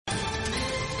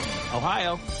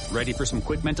Ohio, ready for some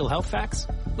quick mental health facts?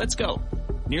 Let's go.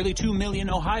 Nearly 2 million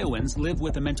Ohioans live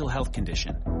with a mental health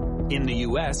condition. In the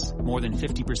U.S., more than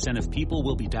 50% of people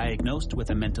will be diagnosed with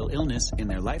a mental illness in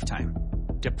their lifetime.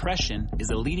 Depression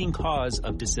is a leading cause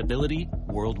of disability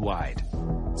worldwide.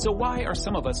 So why are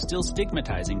some of us still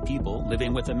stigmatizing people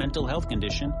living with a mental health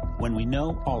condition when we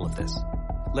know all of this?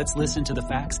 Let's listen to the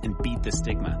facts and beat the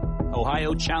stigma.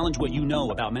 Ohio, challenge what you know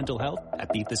about mental health at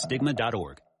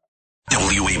beatthestigma.org.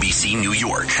 WABC New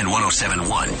York and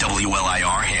 107.1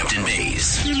 WLIR Hampton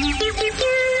Bays.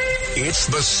 It's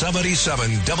the 77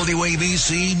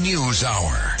 WABC News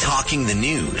Hour. Talking the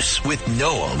news with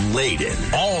Noam, Laden.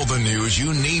 All the news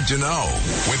you need to know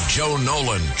with Joe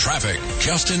Nolan, traffic,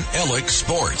 Justin Ellick,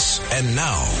 sports. And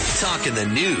now, Talking the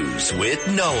news with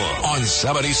Noam on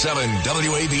 77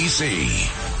 WABC.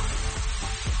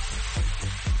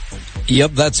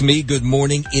 Yep, that's me. Good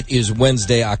morning. It is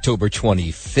Wednesday, October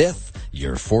 25th.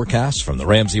 Your forecast from the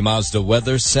Ramsey Mazda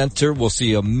Weather Center. We'll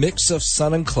see a mix of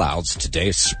sun and clouds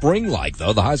today. Spring-like,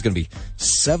 though. The high's going to be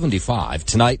 75.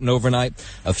 Tonight and overnight,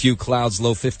 a few clouds,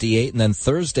 low 58. And then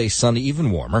Thursday, sunny, even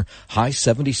warmer, high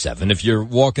 77. If you're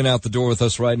walking out the door with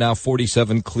us right now,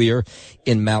 47 clear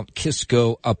in Mount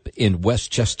Kisco up in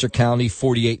Westchester County,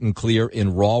 48 and clear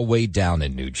in Rahway down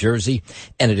in New Jersey.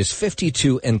 And it is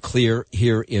 52 and clear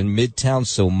here in Midtown.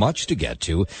 So much to get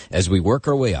to as we work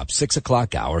our way up. 6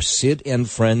 o'clock hour. Sid and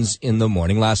friends in the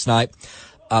morning. Last night,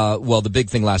 the big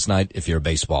thing last night, if you're a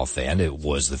baseball fan, it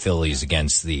was the Phillies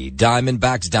against the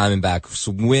Diamondbacks. Diamondbacks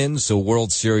win, so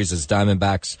World Series is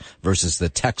Diamondbacks versus the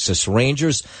Texas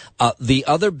Rangers. The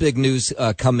other big news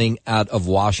coming out of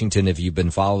Washington, if you've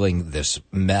been following this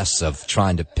mess of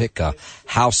trying to pick a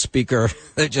House Speaker,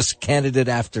 just candidate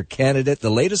after candidate.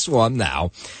 The latest one now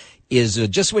is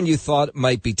just when you thought it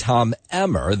might be Tom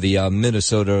Emmer, the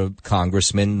Minnesota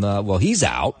congressman, he's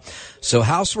out. So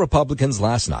House Republicans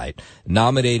last night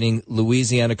nominating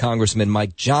Louisiana Congressman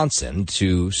Mike Johnson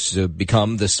to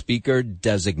become the Speaker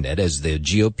designate as the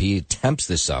GOP attempts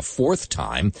this fourth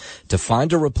time to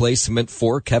find a replacement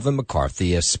for Kevin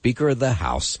McCarthy as Speaker of the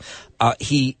House.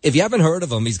 If you haven't heard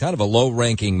of him, he's kind of a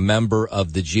low-ranking member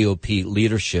of the GOP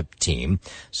leadership team.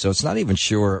 So it's not even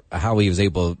sure how he was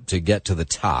able to get to the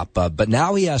top. But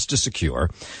now he has to secure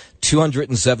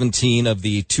 217 of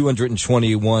the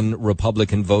 221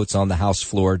 Republican votes on the House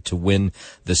floor to win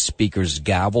the Speaker's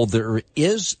gavel. There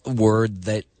is word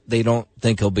that they don't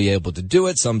think he'll be able to do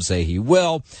it. Some say he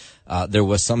will. There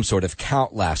was some sort of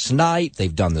count last night.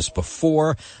 They've done this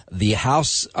before. The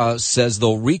House says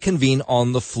they'll reconvene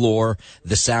on the floor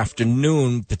this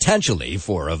afternoon, potentially,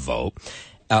 for a vote.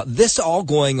 This all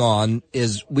going on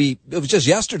it was just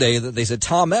yesterday that they said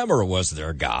Tom Emmer was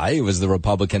their guy. He was the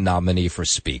Republican nominee for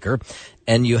Speaker.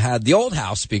 And you had the old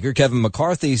House Speaker, Kevin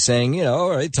McCarthy, saying,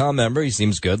 all right, Tom Emmer, he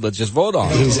seems good. Let's just vote on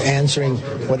him. He's answering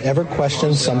whatever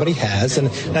questions somebody has. And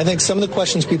I think some of the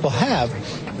questions people have,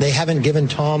 they haven't given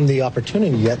Tom the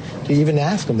opportunity yet to even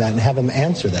ask him that and have him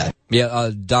answer that.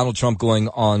 Yeah, Donald Trump going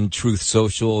on Truth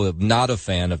Social, not a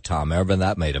fan of Tom Emmer,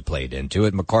 that might have played into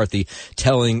it. McCarthy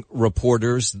telling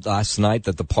reporters last night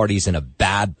that the party's in a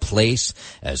bad place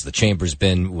as the chamber's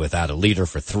been without a leader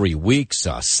for 3 weeks,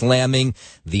 slamming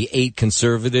the 8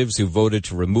 conservatives who voted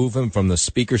to remove him from the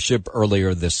speakership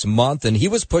earlier this month. And he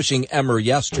was pushing Emmer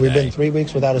yesterday. We've been 3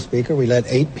 weeks without a speaker. We let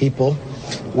 8 people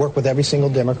work with every single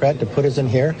Democrat to put us in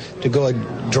here to go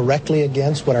directly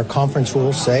against what our conference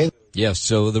rules say. Yes,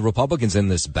 so the Republicans in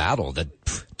this battle that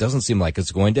doesn't seem like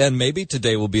it's going to end. Maybe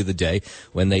today will be the day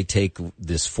when they take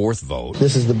this fourth vote.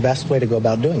 This is the best way to go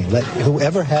about doing it. Let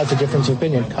whoever has a difference of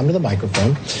opinion come to the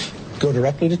microphone, go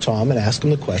directly to Tom and ask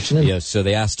him the question. Yes, so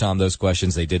they asked Tom those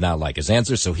questions. They did not like his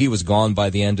answer, so he was gone by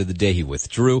the end of the day. He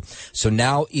withdrew. So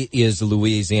now it is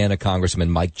Louisiana Congressman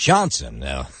Mike Johnson.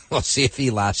 We'll see if he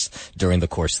lasts during the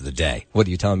course of the day. What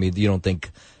are you telling me? You don't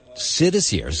think Sid is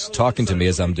here talking to me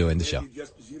as I'm doing the show?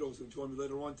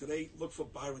 Later on today, look for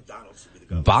Byron Donaldson.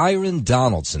 Byron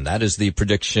Donaldson. That is the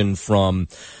prediction from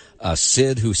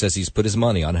Sid, who says he's put his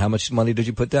money on. How much money did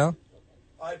you put down?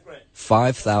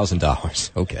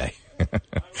 $5,000. Okay.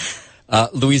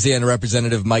 Louisiana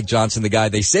Representative Mike Johnson, the guy,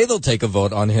 they say they'll take a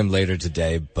vote on him later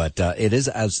today, but it is,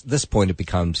 at this point, it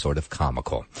becomes sort of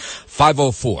comical.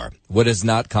 504. What is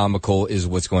not comical is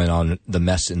what's going on, the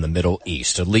mess in the Middle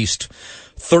East. At least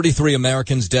 33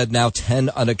 Americans dead now, 10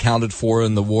 unaccounted for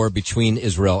in the war between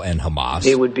Israel and Hamas.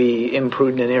 It would be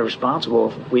imprudent and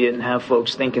irresponsible if we didn't have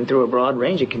folks thinking through a broad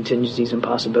range of contingencies and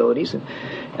possibilities.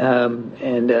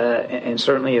 And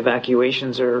certainly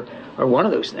evacuations are one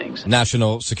of those things.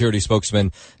 National Security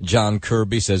Spokesman John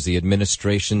Kirby says the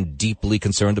administration deeply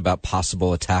concerned about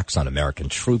possible attacks on American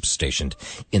troops stationed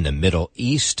in the Middle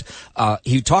East.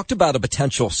 He talked about a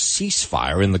potential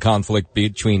ceasefire in the conflict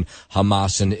between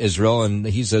Hamas and Israel, and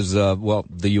he says,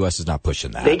 the U.S. is not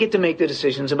pushing that. They get to make the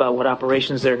decisions about what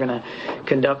operations they're going to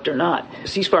conduct or not. A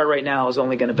ceasefire right now is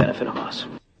only going to benefit Hamas.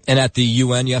 And at the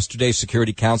UN yesterday,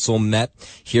 Security Council met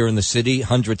here in the city.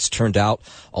 Hundreds turned out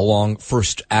along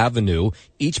First Avenue,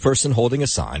 each person holding a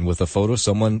sign with a photo of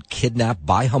someone kidnapped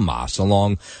by Hamas,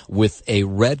 along with a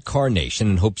red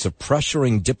carnation in hopes of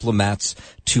pressuring diplomats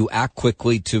to act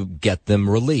quickly to get them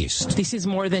released. This is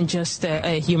more than just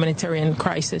a humanitarian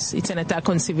crisis. It's an attack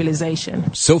on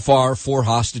civilization. So far, 4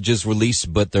 hostages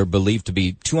released, but they're believed to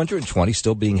be 220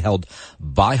 still being held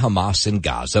by Hamas in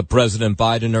Gaza. President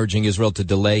Biden urging Israel to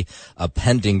delay a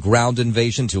pending ground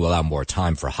invasion to allow more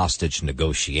time for hostage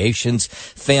negotiations.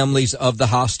 Families of the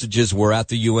hostages were at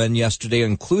the UN yesterday,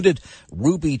 included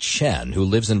Ruby Chen, who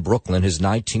lives in Brooklyn. His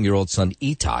 19-year-old son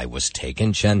Itai was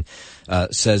taken. Chen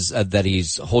says that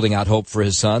he's holding out hope for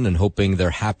his son and hoping their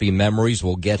happy memories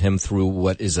will get him through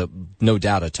what is no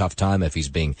doubt a tough time if he's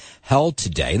being held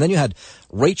today. And then you had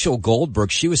Rachel Goldberg.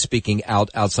 She was speaking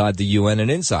outside the UN and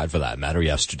inside, for that matter,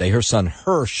 yesterday. Her son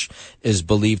Hirsch is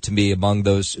believed to be among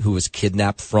those who was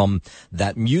kidnapped from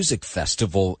that music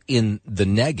festival in the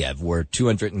Negev where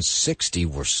 260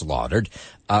 were slaughtered.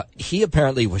 He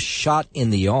apparently was shot in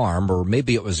the arm, or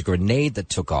maybe it was a grenade that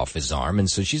took off his arm, and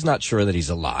so she's not sure that he's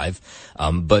alive.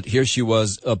 But here she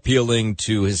was appealing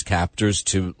to his captors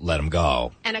to let him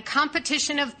go. In a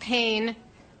competition of pain,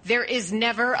 there is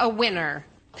never a winner.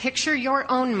 Picture your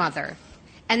own mother,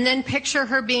 and then picture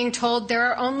her being told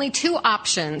there are only 2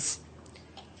 options.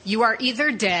 You are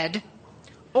either dead,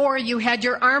 or you had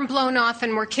your arm blown off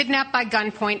and were kidnapped by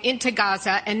gunpoint into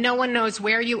Gaza and no one knows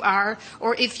where you are,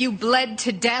 or if you bled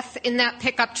to death in that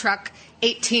pickup truck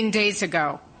 18 days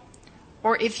ago,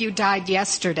 or if you died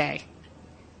yesterday,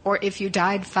 or if you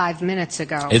died 5 minutes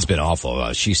ago. It's been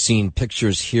awful. She's seen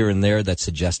pictures here and there that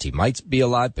suggest he might be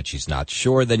alive, but she's not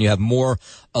sure. Then you have Mor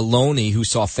Aloni, who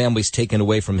saw families taken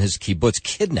away from his kibbutz,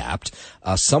 kidnapped.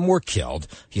 Some were killed.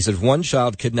 He said one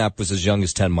child kidnapped was as young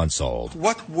as 10 months old.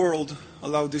 What world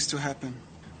allowed this to happen?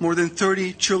 More than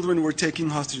 30 children were taken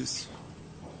hostages.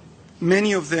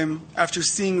 Many of them after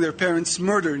seeing their parents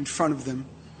murdered in front of them.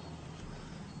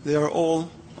 They are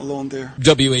all alone there.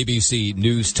 WABC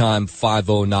News Time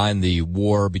 5:09. The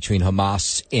war between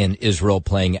Hamas and Israel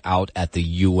playing out at the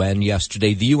UN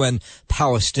yesterday. The UN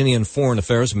Palestinian Foreign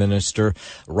Affairs Minister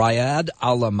Riyad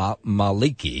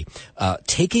al-Maliki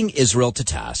taking Israel to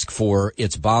task for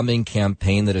its bombing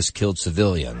campaign that has killed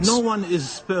civilians. No one is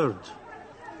spared.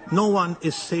 No one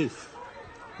is safe.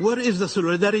 Where is the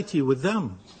solidarity with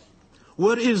them?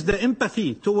 Where is the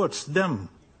empathy towards them?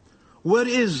 Where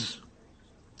is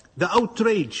the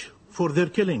outrage for their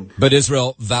killing? But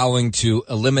Israel vowing to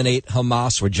eliminate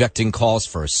Hamas, rejecting calls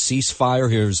for a ceasefire.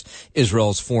 Here's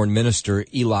Israel's Foreign Minister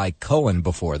Eli Cohen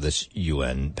before this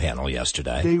UN panel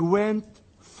yesterday. They went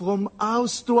from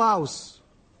house to house,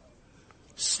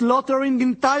 slaughtering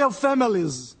entire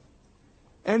families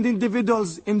and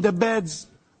individuals in the beds,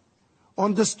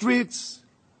 on the streets,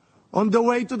 on the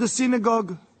way to the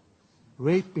synagogue,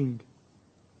 raping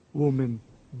women,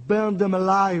 burned them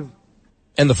alive.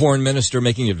 And the foreign minister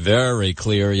making it very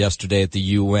clear yesterday at the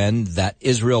UN that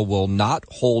Israel will not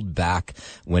hold back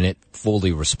when it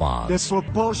fully responds. The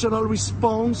proportional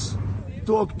response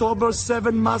to October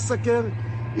 7 massacre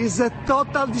is a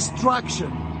total destruction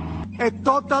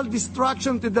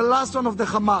to the last one of the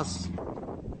Hamas.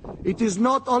 It is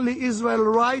not only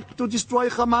Israel's right to destroy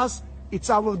Hamas, it's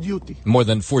our duty. More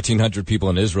than 1,400 people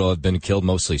in Israel have been killed,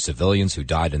 mostly civilians who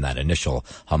died in that initial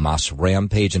Hamas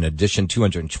rampage. In addition,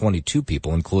 222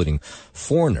 people, including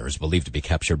foreigners believed to be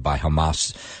captured by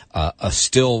Hamas, are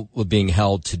still being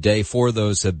held today. 4 of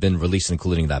those have been released,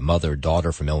 including that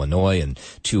mother-daughter from Illinois and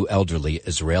 2 elderly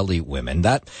Israeli women.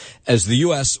 That as the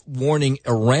U.S. warning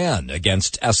Iran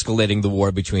against escalating the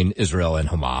war between Israel and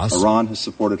Hamas. Iran has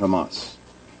supported Hamas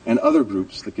and other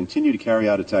groups that continue to carry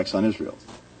out attacks on Israel.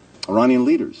 Iranian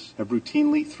leaders have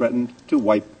routinely threatened to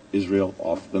wipe Israel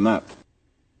off the map.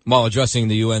 While addressing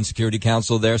the UN Security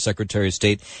Council there, Secretary of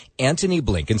State Antony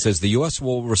Blinken says the U.S.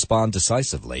 will respond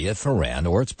decisively if Iran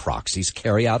or its proxies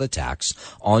carry out attacks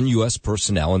on U.S.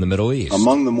 personnel in the Middle East.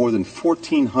 Among the more than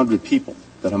 1,400 people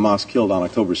that Hamas killed on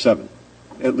October 7th,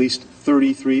 at least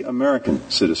 33 American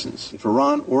citizens. If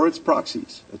Iran or its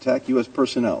proxies attack U.S.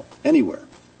 personnel anywhere,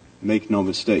 make no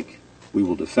mistake, we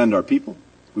will defend our people,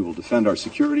 we will defend our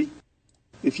security.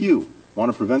 If you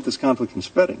want to prevent this conflict from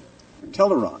spreading,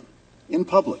 tell Iran, in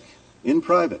public, in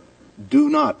private, do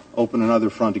not open another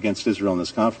front against Israel in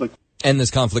this conflict. And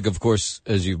this conflict, of course,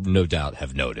 as you no doubt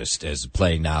have noticed, is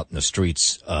playing out in the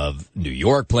streets of New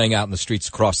York, playing out in the streets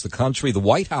across the country. The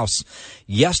White House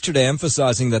yesterday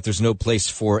emphasizing that there's no place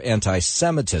for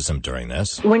anti-Semitism during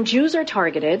this. When Jews are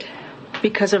targeted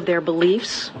because of their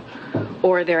beliefs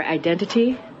or their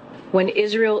identity, when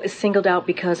Israel is singled out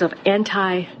because of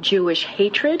anti-Jewish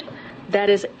hatred, that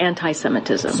is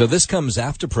anti-Semitism. So this comes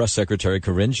after Press Secretary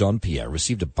Karine Jean-Pierre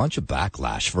received a bunch of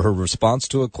backlash for her response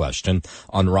to a question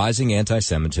on rising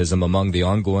anti-Semitism among the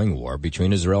ongoing war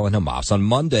between Israel and Hamas. On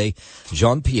Monday,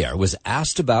 Jean-Pierre was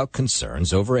asked about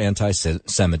concerns over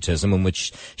anti-Semitism, in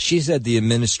which she said the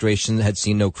administration had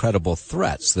seen no credible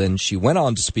threats. Then she went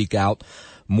on to speak out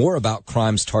more about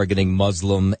crimes targeting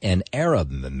Muslim and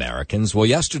Arab Americans. Well,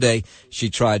 yesterday, she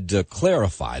tried to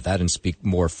clarify that and speak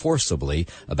more forcibly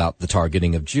about the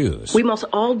targeting of Jews. We must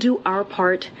all do our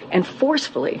part and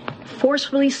forcefully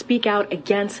speak out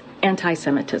against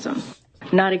anti-Semitism.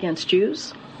 Not against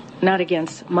Jews, not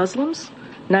against Muslims,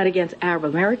 not against Arab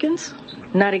Americans,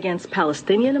 not against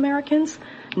Palestinian Americans,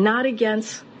 not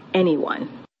against anyone.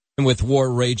 With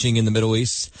war raging in the Middle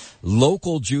East,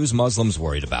 local Jews, Muslims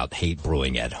worried about hate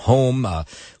brewing at home.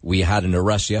 We had an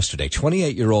arrest yesterday.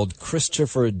 28-year-old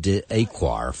Christopher de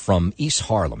Aquar from East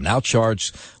Harlem, now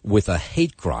charged with a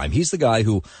hate crime. He's the guy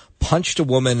who punched a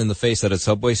woman in the face at a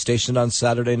subway station on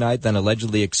Saturday night, then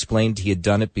allegedly explained he had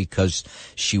done it because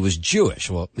she was Jewish.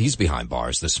 Well, he's behind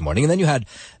bars this morning. And then you had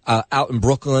out in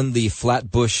Brooklyn, the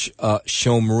Flatbush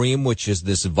Shomrim, which is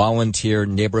this volunteer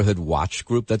neighborhood watch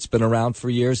group that's been around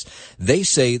for years. They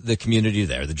say the community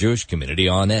there, the Jewish community,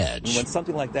 on edge. When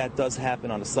something like that does happen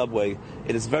on a subway,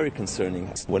 it is very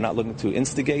concerning. We're not looking to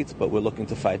instigate, but we're looking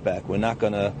to fight back. We're not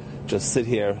going to just sit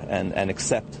here and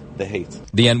accept the hate.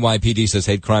 The NYPD says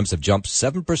hate crimes have jumped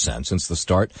 7% since the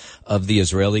start of the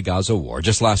Israeli-Gaza war.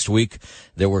 Just last week,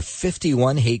 there were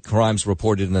 51 hate crimes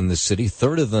reported in the city.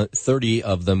 30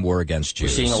 of them were against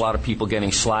Jews. We're seeing a lot of people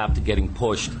getting slapped, getting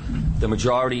pushed. The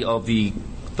majority of the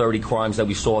 30 crimes that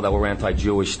we saw that were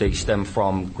anti-Jewish, they stem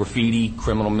from graffiti,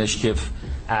 criminal mischief,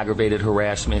 aggravated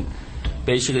harassment,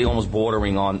 basically almost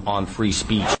bordering on free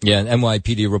speech. Yeah, and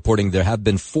NYPD reporting there have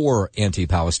been 4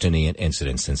 anti-Palestinian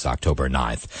incidents since October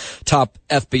 9th. Top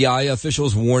FBI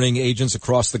officials warning agents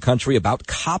across the country about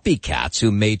copycats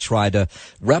who may try to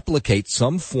replicate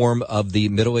some form of the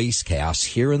Middle East chaos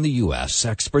here in the U.S.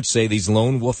 Experts say these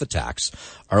lone wolf attacks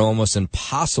are almost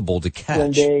impossible to catch.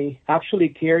 When they actually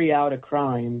carry out a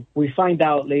crime, we find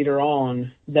out later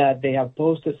on that they have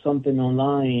posted something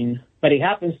online, but it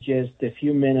happens just a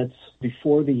few minutes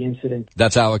before the incident.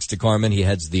 That's Alex DeCarmen. He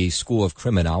heads the School of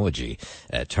Criminology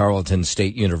at Tarleton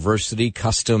State University.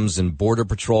 Customs and Border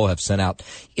Patrol have sent out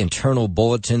internal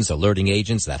bulletins alerting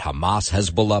agents that Hamas,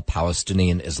 Hezbollah,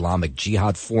 Palestinian Islamic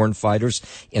Jihad foreign fighters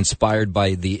inspired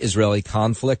by the Israeli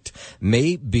conflict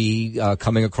may be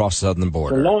coming across the southern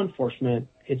border. For law enforcement,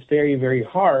 it's very, very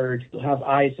hard to have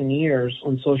eyes and ears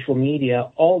on social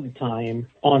media all the time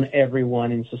on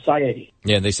everyone in society.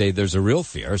 Yeah, they say there's a real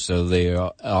fear, so they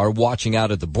are watching out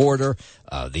at the border.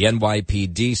 The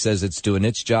NYPD says it's doing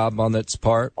its job on its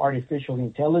part. Artificial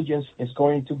intelligence is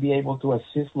going to be able to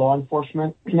assist law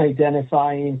enforcement in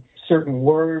identifying certain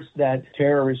words that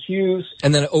terrorists use.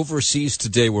 And then overseas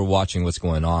today, we're watching what's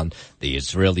going on. The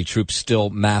Israeli troops still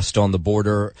massed on the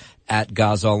border at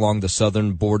Gaza along the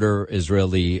southern border.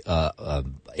 Israeli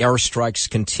airstrikes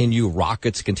continue.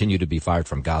 Rockets continue to be fired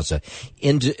from Gaza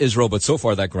into Israel. But so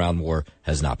far, that ground war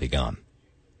has not begun.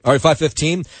 All right,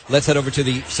 5:15. Let's head over to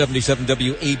the 77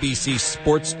 WABC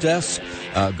Sports Desk.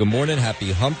 Good morning.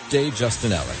 Happy Hump Day,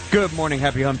 Justin Eller. Good morning.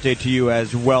 Happy Hump Day to you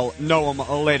as well,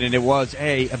 Noam, Laden. It was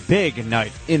a big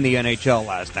night in the NHL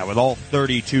last night with all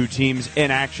 32 teams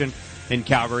in action in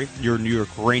Calgary. Your New York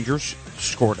Rangers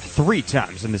scored 3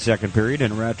 times in the second period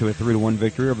en route to a 3-1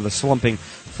 victory over the slumping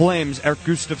Flames. Eric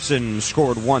Gustafsson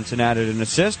scored once and added an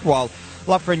assist, while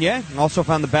Lafreniere also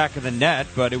found the back of the net,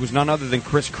 but it was none other than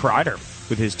Chris Kreider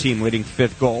with his team-leading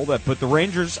 5th goal that put the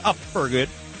Rangers up for good.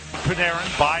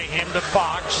 Panarin by him to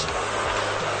Fox.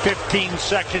 15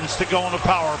 seconds to go in the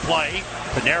power play.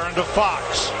 Panarin to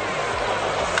Fox.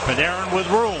 Panarin with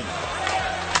room.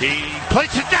 He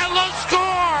plays it down low,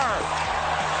 score!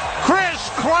 Chris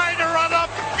Kreider on a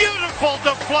beautiful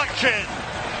deflection.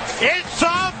 It's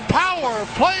a power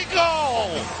play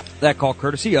goal. That call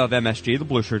courtesy of MSG. The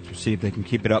Blue Shirts will see if they can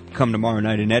keep it up come tomorrow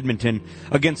night in Edmonton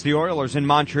against the Oilers. In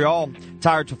Montreal,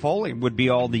 Tyler Toffoli would be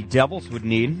all the Devils would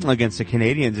need against the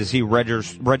Canadiens as he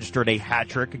registered a hat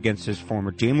trick against his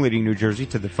former team, leading New Jersey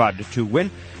to the 5-2 win.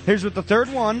 Here's what the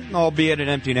third one, albeit an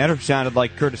empty netter, sounded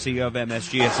like courtesy of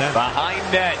MSGSN.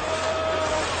 Behind net.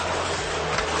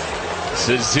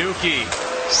 Suzuki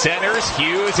centers,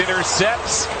 Hughes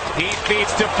intercepts, he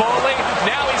feeds to Foley,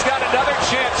 now he's got another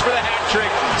chance for the hat trick.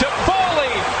 To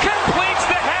Foley, completes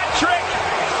the hat trick,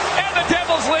 and the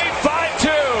Devils lead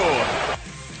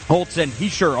 5-2. Holtz and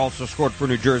Heischer also scored for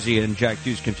New Jersey, and Jack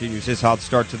Hughes continues his hot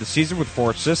start to the season with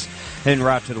 4 assists en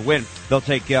route to the win. They'll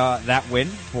take that win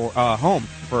for home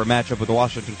for a matchup with the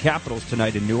Washington Capitals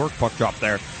tonight in Newark. Puck drop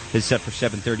there is set for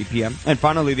 7:30 p.m. And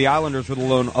finally, the Islanders were the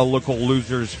lone local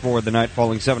losers for the night,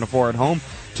 falling 7-4 at home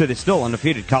to the still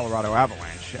undefeated Colorado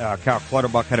Avalanche. Kyle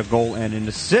Clutterbuck had a goal and an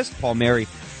assist. Paul Mary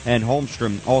and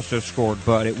Holmstrom also scored,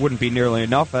 but it wouldn't be nearly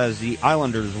enough as the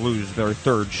Islanders lose their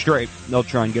third straight. They'll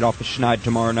try and get off the schneid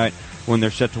tomorrow night when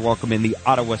they're set to welcome in the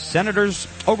Ottawa Senators.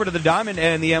 Over to the Diamond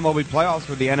and the MLB playoffs,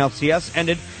 where the NLCS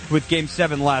ended with Game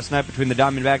 7 last night between the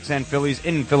Diamondbacks and Phillies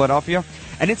in Philadelphia.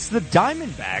 And it's the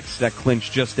Diamondbacks that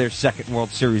clinched just their second World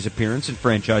Series appearance in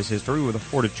franchise history with a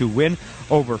 4-2 win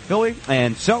over Philly.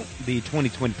 And so the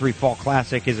 2023 Fall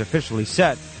Classic is officially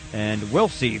set, and we'll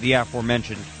see the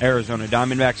aforementioned Arizona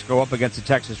Diamondbacks go up against the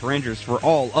Texas Rangers for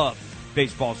all of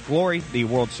baseball's glory. The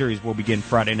World Series will begin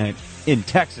Friday night in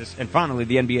Texas, and finally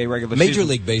the NBA regular season. Major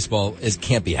League Baseball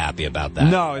can't be happy about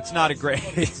that. No, it's not a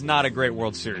great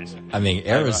World Series. I mean,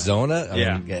 Arizona.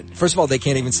 I mean, first of all, they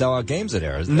can't even sell out games at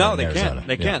Arizona. No, they can't.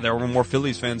 They can't. There were more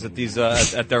Phillies fans at these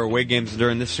at their away games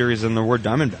during this series than there were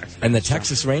Diamondbacks. And the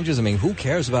Texas Rangers. I mean, who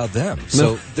cares about them?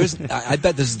 So I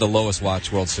bet this is the lowest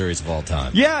watched World Series of all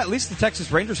time. Yeah, at least the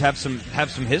Texas Rangers have some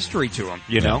history to them,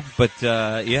 you know. But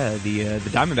the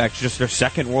Diamondbacks, just their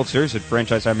second World Series at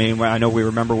franchise. I mean, I know we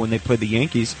remember when they played the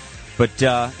Yankees, but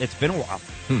it's been a while.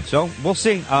 So we'll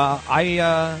see.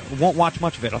 I won't watch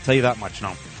much of it, I'll tell you that much.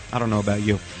 No, I don't know about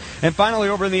you. And finally,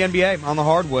 over in the NBA, on the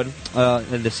hardwood,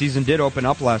 the season did open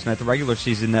up last night, the regular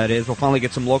season, that is. We'll finally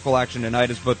get some local action tonight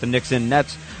as both the Knicks and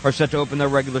Nets are set to open their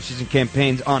regular season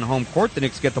campaigns on home court. The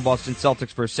Knicks get the Boston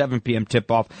Celtics for a 7 p.m.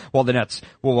 tip-off, while the Nets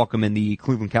will welcome in the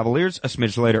Cleveland Cavaliers a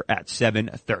smidge later at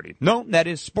 7:30. No, that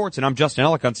is sports, and I'm Justin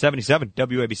Ellick on 77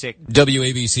 WABC.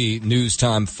 WABC News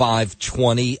Time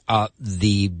 5:20.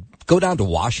 Go down to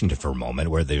Washington for a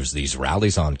moment, where there's these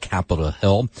rallies on Capitol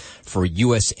Hill for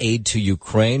U.S. aid to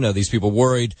Ukraine. These people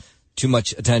worried too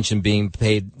much attention being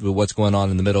paid to what's going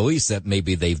on in the Middle East that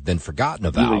maybe they've been forgotten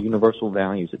about. These are universal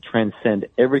values that transcend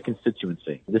every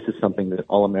constituency. This is something that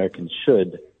all Americans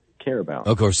should care about.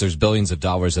 Of course, there's billions of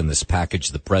dollars in this package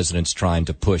the president's trying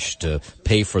to push to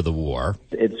pay for the war.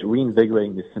 It's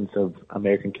reinvigorating the sense of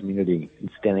American community and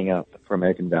standing up for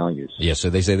American values. Yeah, so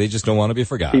they say they just don't want to be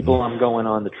forgotten. People I'm going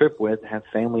on the trip with have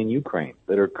family in Ukraine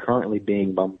that are currently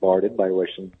being bombarded by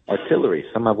Russian artillery.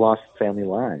 Some have lost family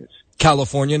lives.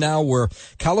 California now, where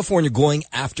California going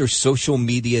after social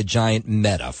media giant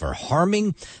Meta for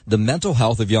harming the mental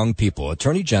health of young people.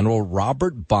 Attorney General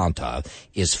Robert Bonta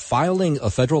is filing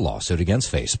a federal lawsuit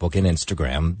against Facebook and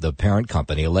Instagram, the parent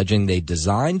company, alleging they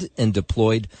designed and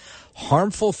deployed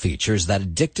harmful features that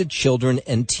addicted children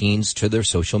and teens to their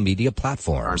social media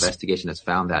platforms. Our investigation has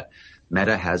found that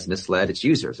Meta has misled its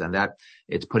users and that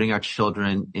it's putting our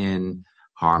children in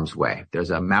harm's way. There's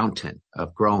a mountain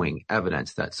of growing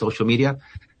evidence that social media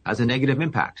has a negative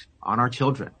impact on our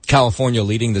children. California,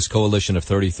 leading this coalition of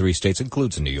 33 states,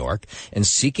 includes New York, and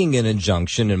seeking an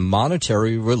injunction and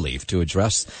monetary relief to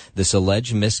address this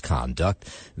alleged misconduct.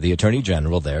 The Attorney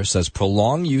General there says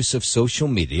prolonged use of social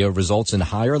media results in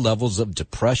higher levels of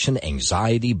depression,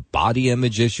 anxiety, body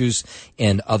image issues,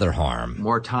 and other harm.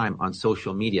 More time on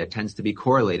social media tends to be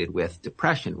correlated with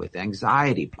depression, with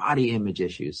anxiety, body image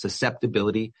issues,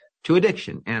 susceptibility to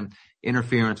addiction, and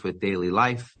interference with daily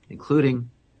life, including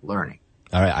learning.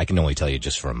 All right, I can only tell you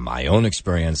just from my own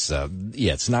experience,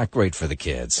 it's not great for the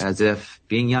kids. As if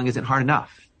being young isn't hard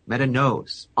enough. Meta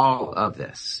knows all of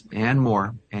this and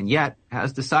more, and yet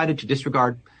has decided to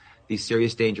disregard these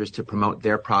serious dangers to promote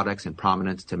their products and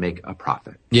prominence to make a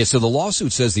profit. Yeah, so the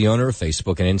lawsuit says the owner of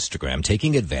Facebook and Instagram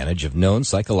taking advantage of known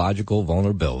psychological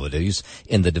vulnerabilities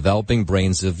in the developing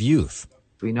brains of youth.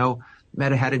 We know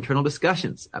Meta had internal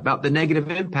discussions about the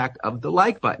negative impact of the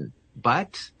like button,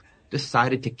 but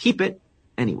decided to keep it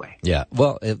anyway. Yeah,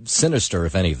 well, sinister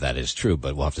if any of that is true,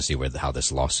 but we'll have to see how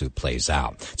this lawsuit plays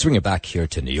out. Let's bring it back here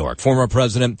to New York. Former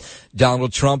President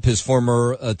Donald Trump, his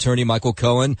former attorney Michael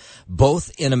Cohen,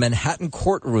 both in a Manhattan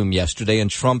courtroom yesterday in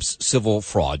Trump's civil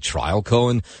fraud trial.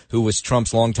 Cohen, who was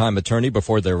Trump's longtime attorney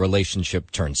before their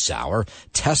relationship turned sour,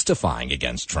 testifying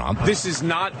against Trump. This is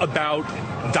not about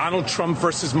Donald Trump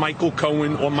versus Michael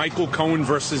Cohen or Michael Cohen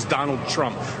versus Donald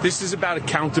Trump. This is about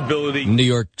accountability. New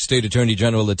York State Attorney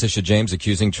General Letitia James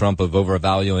accusing Trump of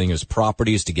overvaluing his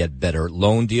properties to get better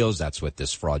loan deals. That's what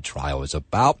this fraud trial is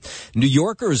about. New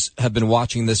Yorkers have been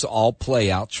watching this all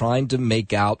play out, trying to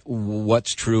make out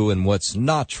what's true and what's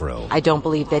not true. I don't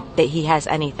believe that he has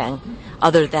anything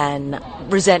other than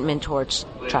resentment towards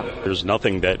Trump. There's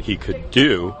nothing that he could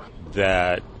do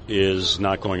that is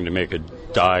not going to make a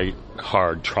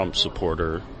die-hard Trump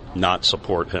supporter not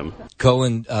support him.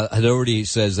 Cohen had already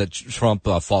says that Trump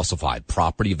falsified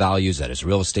property values at his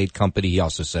real estate company. He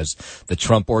also says the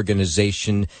Trump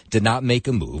organization did not make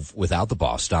a move without the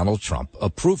boss, Donald Trump,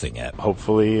 approving it.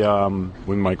 Hopefully,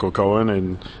 when Michael Cohen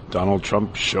and Donald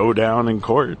Trump show down in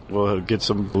court, we'll get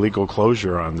some legal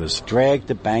closure on this. Drag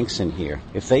the banks in here.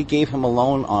 If they gave him a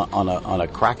loan on a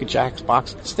Cracker Jacks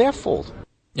box, it's their fault.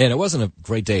 And it wasn't a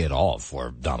great day at all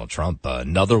for Donald Trump.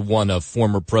 Another one of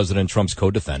former President Trump's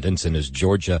co-defendants in his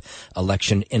Georgia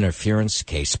election interference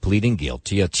case pleading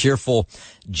guilty. A tearful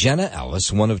Jenna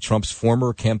Ellis, one of Trump's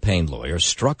former campaign lawyers,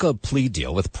 struck a plea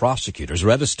deal with prosecutors,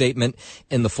 read a statement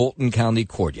in the Fulton County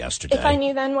Court yesterday. If I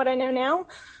knew then what I know now,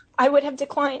 I would have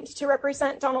declined to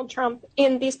represent Donald Trump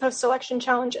in these post-election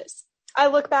challenges. I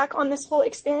look back on this whole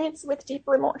experience with deep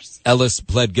remorse. Ellis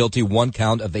pled guilty one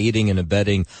count of aiding and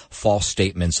abetting false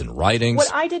statements and writings.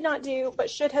 What I did not do, but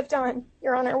should have done,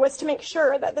 Your Honor, was to make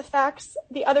sure that the facts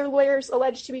the other lawyers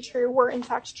alleged to be true were in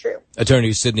fact true.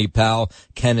 Attorney Sidney Powell,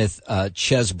 Kenneth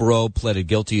Chesbrough pleaded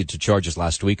guilty to charges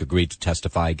last week, agreed to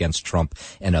testify against Trump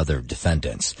and other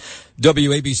defendants.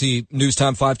 WABC News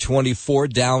Time 524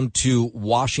 down to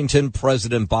Washington.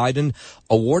 President Biden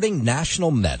awarding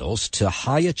national medals to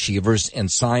high achievers in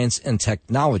science and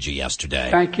technology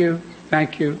yesterday. Thank you,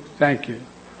 thank you, thank you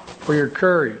for your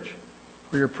courage,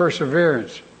 for your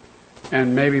perseverance,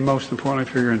 and maybe most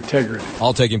importantly for your integrity.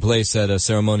 All taking place at a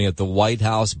ceremony at the White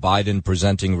House. Biden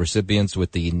presenting recipients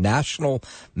with the National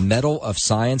Medal of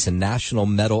Science and National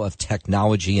Medal of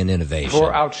Technology and Innovation.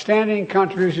 For outstanding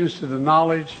contributions to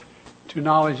knowledge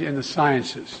in the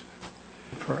sciences,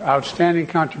 for outstanding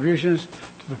contributions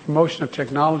to the promotion of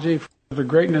technology. The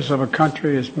greatness of a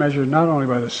country is measured not only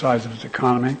by the size of its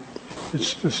economy, the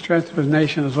strength of a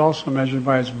nation is also measured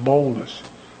by its boldness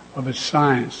of its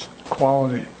science,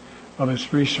 quality of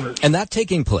its research. And that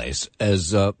taking place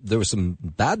as there was some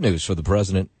bad news for the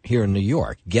president here in New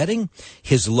York, getting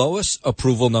his lowest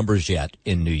approval numbers yet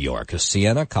in New York. A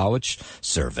Siena College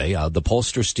survey, the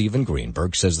pollster Stephen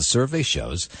Greenberg says the survey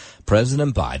shows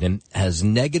President Biden has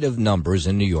negative numbers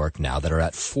in New York now that are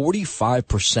at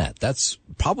 45%. That's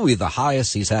probably the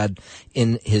highest he's had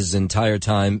in his entire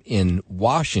time in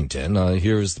Washington.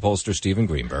 Here's the pollster Stephen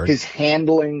Greenberg. His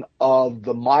handling of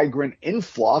the migrant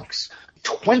influx,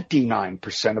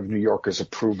 29% of New Yorkers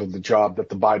approve of the job that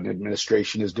the Biden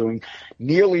administration is doing.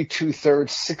 Nearly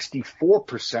two-thirds,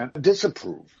 64%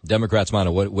 disapprove. Democrats might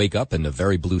wake up in a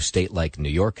very blue state like New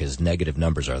York because negative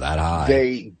numbers are that high.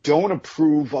 They don't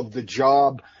approve of the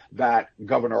job that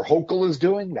Governor Hochul is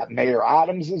doing, that Mayor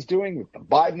Adams is doing, that the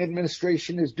Biden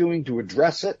administration is doing to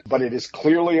address it. But it is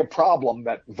clearly a problem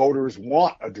that voters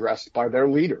want addressed by their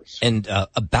leaders. And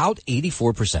about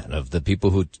 84% of the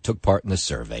people who took part in the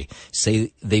survey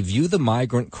say they view the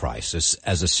migrant crisis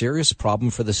as a serious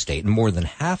problem for the state. And more than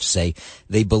half say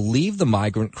they believe the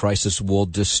migrant crisis will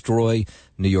destroy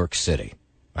New York City.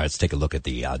 All right, let's take a look at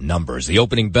the numbers. The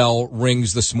opening bell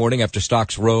rings this morning after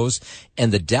stocks rose,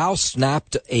 and the Dow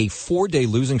snapped a 4-day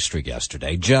losing streak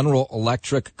yesterday. General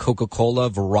Electric, Coca-Cola,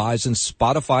 Verizon,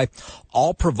 Spotify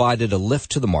all provided a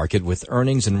lift to the market with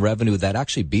earnings and revenue that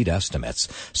actually beat estimates.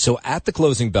 So at the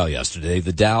closing bell yesterday,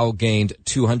 the Dow gained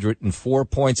 204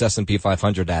 points, S&P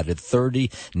 500 added 30,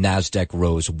 NASDAQ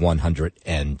rose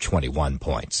 121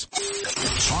 points.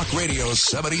 Talk Radio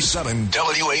 77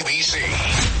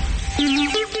 WABC.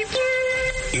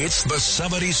 It's the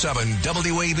 77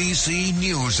 WABC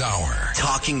News Hour.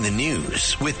 Talking the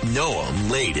news with Noam,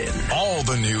 Laden. All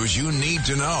the news you need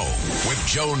to know with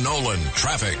Joe Nolan,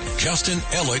 traffic, Justin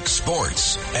Ellick,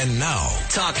 sports. And now,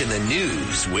 Talking the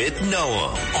News with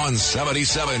Noam on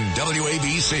 77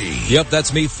 WABC. Yep,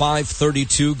 that's me,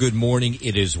 5:32. Good morning.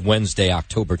 It is Wednesday,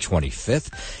 October 25th.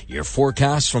 Your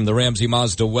forecast from the Ramsey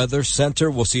Mazda Weather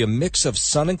Center. We'll see a mix of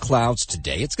sun and clouds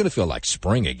today. It's going to feel like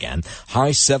spring again.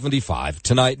 High 75.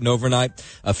 Tonight, tonight and overnight.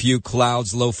 A few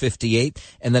clouds, low 58.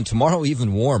 And then tomorrow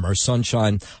even warmer,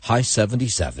 sunshine, high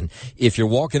 77. If you're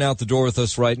walking out the door with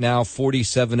us right now,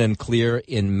 47 and clear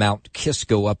in Mount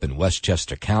Kisco up in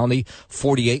Westchester County,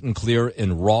 48 and clear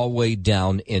in Rahway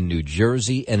down in New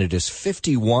Jersey, and it is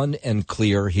 51 and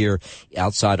clear here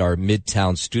outside our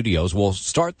Midtown studios. We'll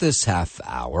start this half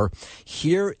hour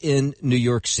here in New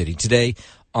York City. Today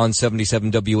on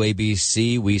 77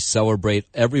 WABC, we celebrate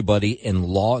everybody in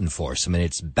law enforcement.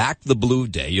 It's Back the Blue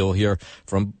Day. You'll hear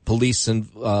from police and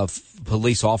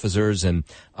police officers and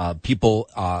people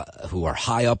who are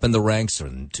high up in the ranks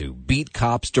and to beat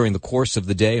cops during the course of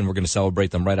the day, and we're going to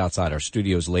celebrate them right outside our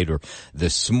studios later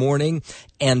this morning.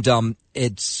 And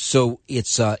it's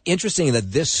interesting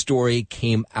that this story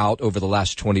came out over the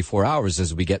last 24 hours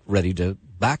as we get ready to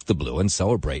back the blue and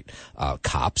celebrate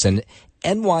cops. And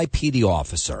NYPD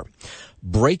officer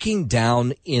breaking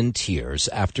down in tears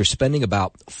after spending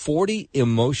about 40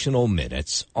 emotional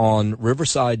minutes on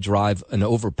Riverside Drive, an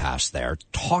overpass there,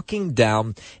 talking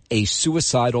down a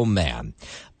suicidal man.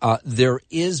 There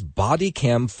is body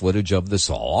cam footage of this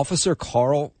all. Officer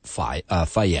Carl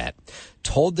Fayette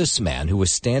told this man who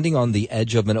was standing on the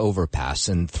edge of an overpass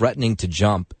and threatening to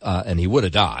jump, and he would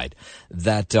have died,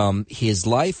 that his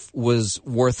life was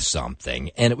worth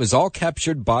something. And it was all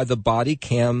captured by the body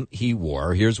cam he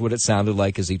wore. Here's what it sounded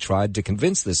like as he tried to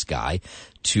convince this guy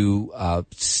to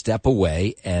step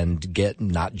away and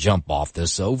not jump off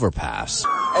this overpass.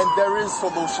 And there is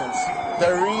solutions.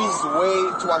 There is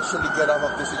way to actually get out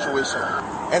of this situation.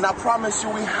 And I promise you,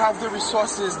 we have the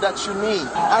resources that you need.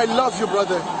 I love you,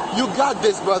 brother. You got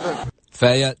this, brother.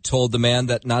 Fayette told the man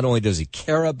that not only does he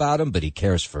care about him, but he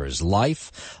cares for his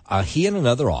life. He and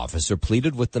another officer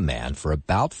pleaded with the man for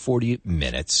about 40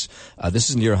 minutes.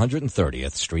 This is near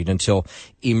 130th Street until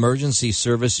emergency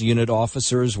service unit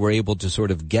officers were able to sort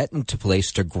of get into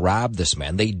place to grab this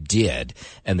man. They did,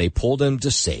 and they pulled him to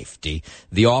safety.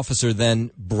 The officer then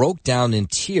broke down in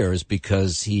tears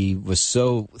because he was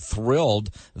so thrilled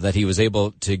that he was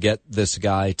able to get this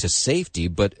guy to safety,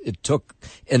 but it took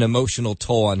an emotional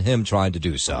toll on him trying to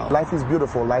do so. Life is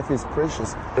beautiful. Life is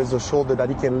precious. There's a shoulder that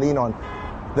he can lean on.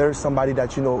 There's somebody that,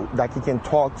 that he can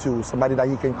talk to, somebody that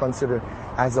he can consider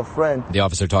as a friend. The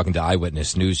officer talking to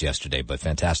Eyewitness News yesterday, but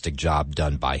fantastic job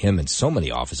done by him and so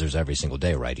many officers every single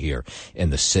day right here in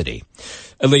the city.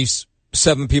 At least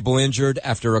 7 people injured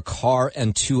after a car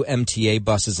and 2 MTA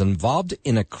buses involved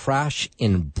in a crash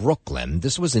in Brooklyn.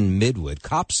 This was in Midwood.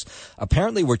 Cops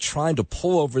apparently were trying to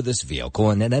pull over this vehicle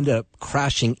and it ended up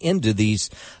crashing into these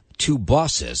 2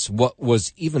 buses. What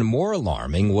was even more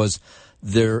alarming was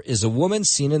there is a woman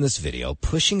seen in this video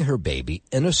pushing her baby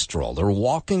in a stroller,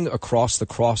 walking across the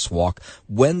crosswalk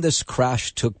when this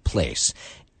crash took place.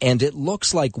 And it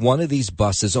looks like one of these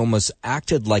buses almost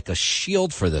acted like a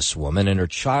shield for this woman and her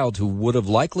child who would have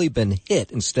likely been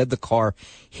hit. Instead, the car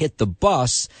hit the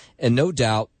bus and no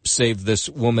doubt saved this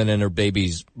woman and her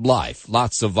baby's life.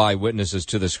 Lots of eyewitnesses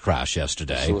to this crash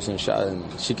yesterday. She wasn't shot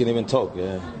and she couldn't even talk,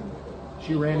 yeah.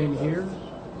 She ran in here?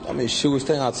 I mean, she was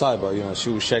staying outside, but, she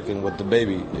was shaking with the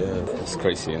baby. Yeah, it's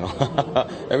crazy,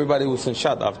 Everybody was in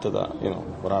shock after that,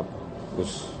 but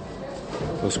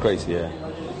it was crazy, yeah.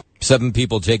 7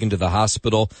 people taken to the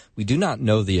hospital. We do not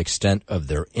know the extent of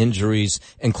their injuries,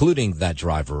 including that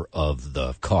driver of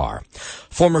the car.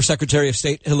 Former Secretary of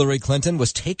State Hillary Clinton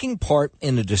was taking part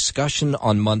in a discussion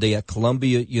on Monday at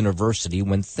Columbia University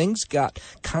when things got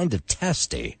kind of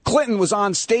testy. Clinton was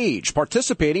on stage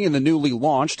participating in the newly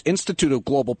launched Institute of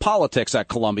Global Politics at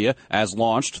Columbia. As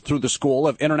launched through the School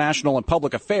of International and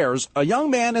Public Affairs, a young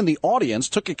man in the audience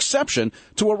took exception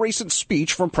to a recent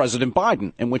speech from President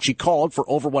Biden in which he called for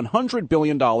over $100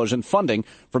 billion in funding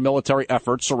for military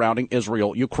efforts surrounding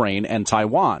Israel, Ukraine, and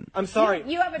Taiwan. I'm sorry.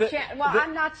 You have a chance. Well,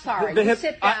 I'm not sorry. You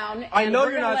sit down. I know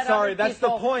you're not sorry. That's the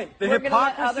point. The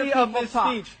hypocrisy of this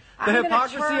speech. The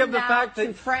hypocrisy of the fact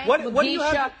that what do you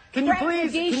have? Can you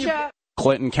please?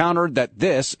 Clinton countered that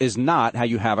this is not how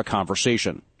you have a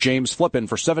conversation. James Flippin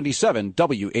for 77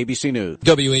 WABC News.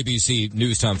 WABC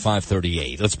News Time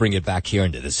 538. Let's bring it back here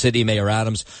into the city. Mayor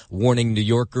Adams warning New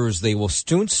Yorkers they will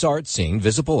soon start seeing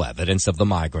visible evidence of the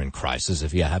migrant crisis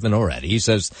if you haven't already. He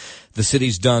says the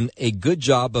city's done a good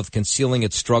job of concealing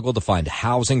its struggle to find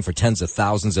housing for tens of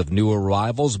thousands of new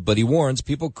arrivals, but he warns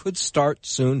people could start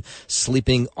soon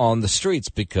sleeping on the streets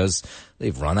because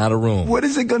they've run out of room. What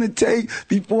is it going to take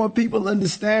before people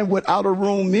understand what out of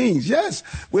room means? Yes,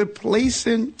 we're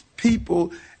placing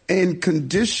people in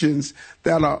conditions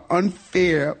that are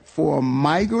unfair for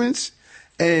migrants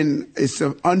and it's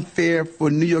unfair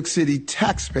for New York City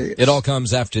taxpayers. It all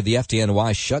comes after the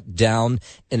FDNY shut down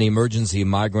an emergency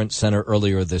migrant center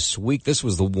earlier this week. This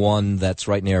was the one that's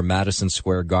right near Madison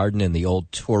Square Garden in the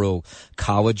old Touro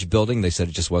College building. They said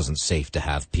it just wasn't safe to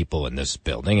have people in this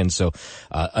building. And so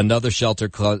another shelter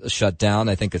shut down.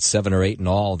 I think it's 7 or 8 in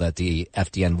all that the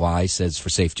FDNY says for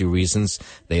safety reasons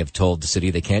they have told the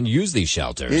city they can't use these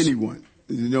shelters. Anyone.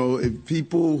 If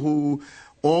people who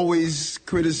always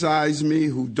criticize me,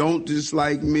 who don't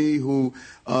dislike me, who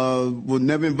will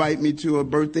never invite me to a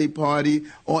birthday party.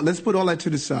 Let's put all that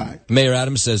to the side. Mayor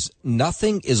Adams says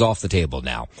nothing is off the table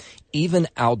now. Even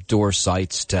outdoor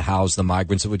sites to house the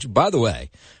migrants, which, by the way,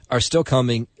 are still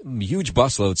coming, huge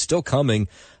busloads still coming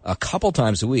a couple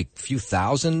times a week, a few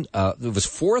thousand. It was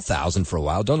 4,000 for a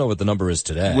while. Don't know what the number is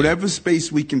today. Whatever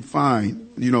space we can find,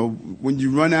 when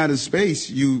you run out of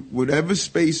space, whatever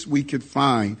space we could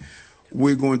find,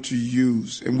 we're going to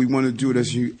use, and we want to do it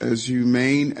as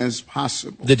humane as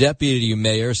possible. The deputy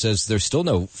mayor says there's still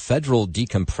no federal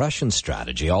decompression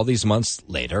strategy all these months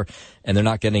later, and they're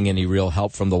not getting any real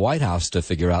help from the White House to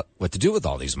figure out what to do with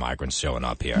all these migrants showing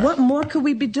up here. What more could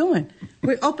we be doing?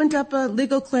 We opened up a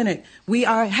legal clinic. We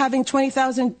are having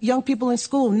 20,000 young people in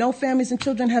school. No families and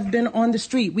children have been on the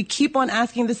street. We keep on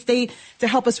asking the state to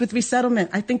help us with resettlement.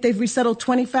 I think they've resettled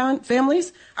 20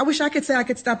 families. I wish I could say I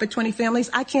could stop at 20 families.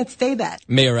 I can't stay that.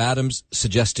 Mayor Adams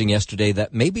suggesting yesterday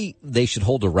that maybe they should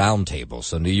hold a round table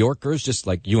so New Yorkers, just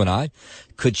like you and I,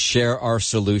 could share our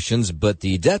solutions, but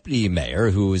the deputy mayor,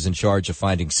 who is in charge of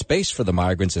finding space for the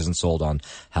migrants, isn't sold on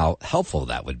how helpful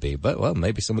that would be. But, well,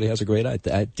 maybe somebody has a great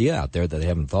idea out there that they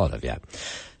haven't thought of yet.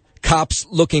 Cops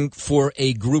looking for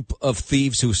a group of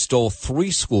thieves who stole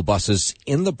 3 school buses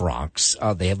in the Bronx.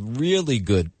 They have really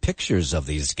good pictures of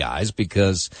these guys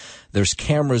because there's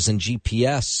cameras and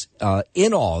GPS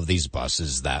in all of these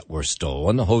buses that were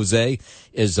stolen. Jose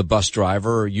is a bus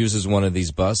driver, uses one of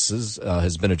these buses,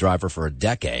 has been a driver for a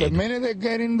decade. The minute they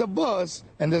get in the bus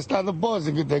and they start the bus,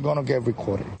 they're going to get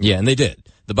recorded. Yeah, and they did.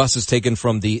 The bus is taken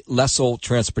from the Lessel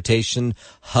Transportation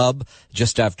Hub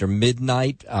just after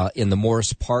midnight in the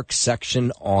Morris Park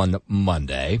section on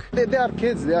Monday. They are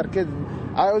kids.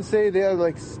 I would say they are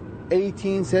like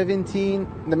 18,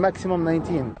 17, the maximum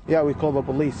 19. Yeah, we call the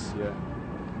police. Yeah.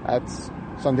 That's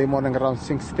Sunday morning around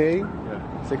 6:30,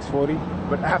 6:40.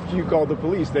 But after you called the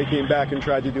police, they came back and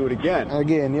tried to do it again.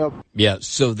 Again, yep. Yeah,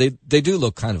 so they do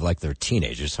look kind of like they're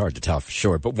teenagers. Hard to tell for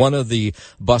sure. But one of the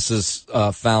buses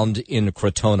found in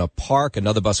Crotona Park,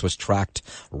 another bus was tracked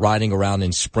riding around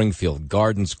in Springfield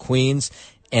Gardens, Queens,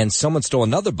 and someone stole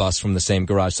another bus from the same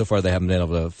garage. So far, they haven't been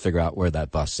able to figure out where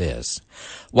that bus is.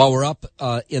 While we're up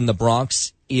in the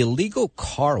Bronx, illegal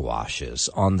car washes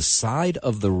on the side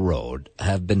of the road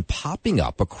have been popping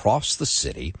up across the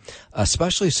city,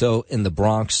 especially so in the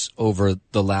Bronx over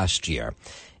the last year.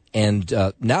 And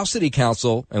now City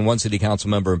Council, and one City Council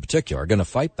member in particular, are going to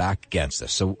fight back against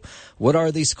this. So what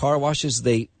are these car washes?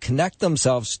 They connect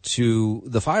themselves to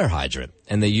the fire hydrant,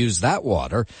 and they use that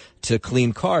water to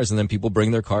clean cars, and then people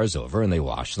bring their cars over and they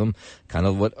wash them, kind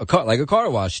of like a car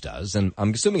wash does. And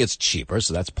I'm assuming it's cheaper,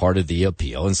 so that's part of the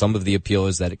appeal. And some of the appeal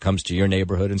is that it comes to your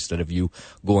neighborhood instead of you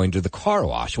going to the car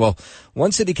wash. Well,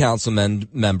 one City Council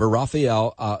member,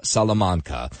 Rafael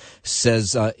Salamanca,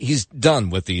 says he's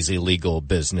done with these illegal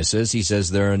businesses. He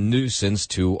says they're a nuisance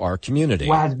to our community.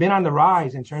 What has been on the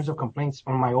rise in terms of complaints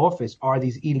from my office are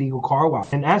these illegal car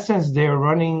washes. In essence, they're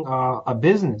running a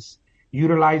business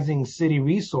utilizing city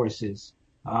resources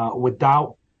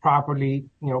without properly,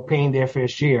 paying their fair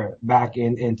share back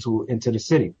into the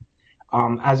city.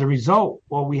 As a result,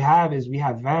 what we have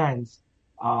vans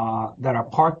that are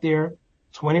parked there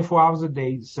 24 hours a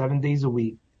day, 7 days a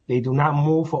week. They do not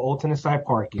move for alternate side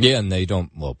parking. Yeah, and they don't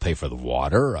pay for the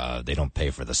water. They don't pay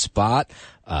for the spot.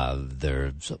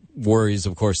 There's worries,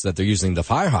 of course, that they're using the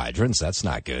fire hydrants. That's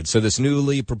not good. So this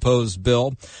newly proposed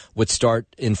bill would start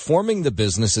informing the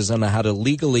businesses on how to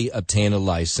legally obtain a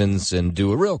license and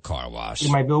do a real car wash.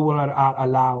 My bill will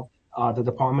allow the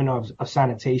Department of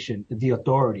Sanitation the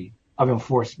authority of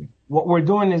enforcement. What we're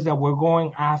doing is that we're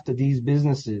going after these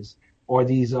businesses or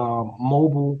these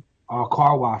mobile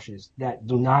car washes that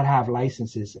do not have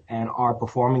licenses and are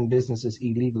performing businesses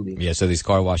illegally. Yeah, so these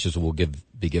car washes will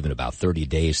be given about 30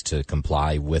 days to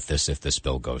comply with this if this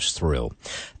bill goes through.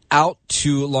 Out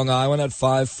to Long Island at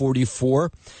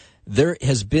 544, there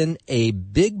has been a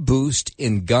big boost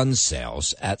in gun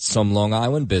sales at some Long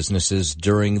Island businesses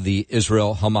during the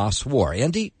Israel-Hamas war.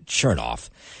 Andy Chernoff,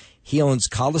 he owns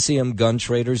Coliseum Gun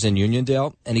Traders in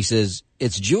Uniondale, and he says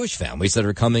it's Jewish families that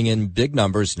are coming in big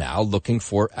numbers now looking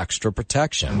for extra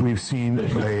protection. We've seen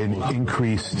an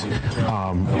increased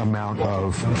amount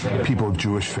of people of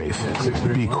Jewish faith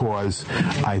because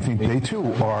I think they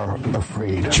too are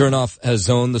afraid. Chernoff has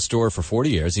owned the store for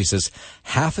 40 years. He says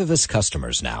half of his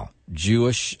customers now,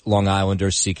 Jewish Long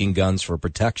Islanders seeking guns for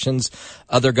protections.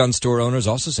 Other gun store owners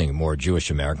also seeing more Jewish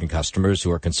American customers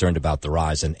who are concerned about the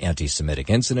rise in anti-Semitic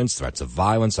incidents, threats of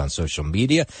violence on social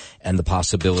media, and the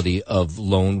possibility of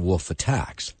lone wolf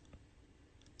attacks.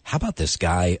 How about this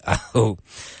guy?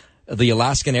 The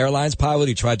Alaskan Airlines pilot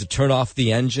who tried to turn off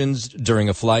the engines during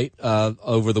a flight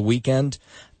over the weekend.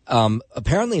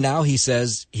 Apparently now he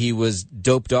says he was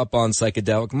doped up on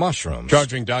psychedelic mushrooms.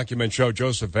 Charging documents show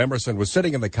Joseph Emerson was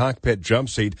sitting in the cockpit jump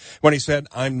seat when he said,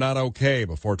 "I'm not okay,"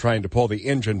 before trying to pull the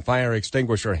engine fire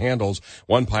extinguisher handles.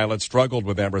 One pilot struggled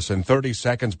with Emerson 30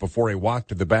 seconds before he walked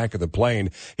to the back of the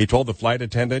plane. He told the flight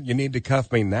attendant, "You need to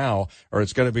cuff me now or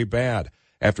it's going to be bad."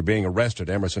 After being arrested,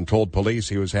 Emerson told police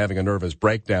he was having a nervous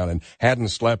breakdown and hadn't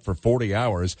slept for 40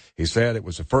 hours. He said it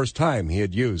was the first time he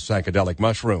had used psychedelic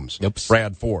mushrooms. Oops.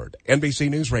 Brad Ford, NBC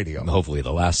News Radio. Hopefully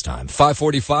the last time.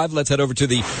 5:45, let's head over to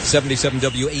the 77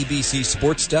 WABC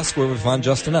Sports Desk where we find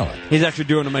Justin Ellett. He's actually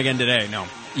doing them again today, no.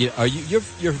 Yeah,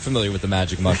 you're familiar with the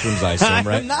magic mushrooms, I assume,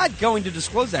 right? I'm not going to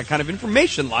disclose that kind of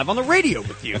information live on the radio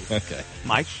with you. Okay.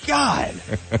 My God.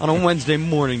 On a Wednesday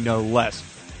morning, no less.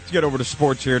 Get over to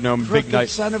sports here. No, big night.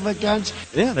 Son of a gun.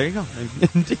 Yeah, there you go.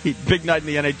 Indeed. Big night in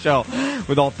the NHL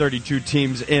with all 32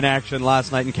 teams in action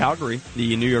last night in Calgary.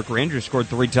 The New York Rangers scored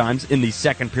 3 times in the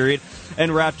second period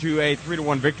and wrapped to a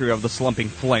 3-1 victory of the slumping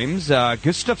Flames.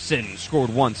 Gustafsson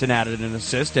scored once and added an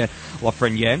assist.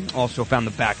 Lafreniere also found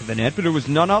the back of the net, but it was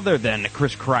none other than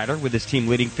Chris Kreider with his team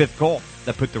leading 5th goal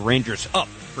that put the Rangers up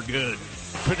for good.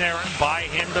 Panarin by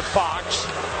him to Fox.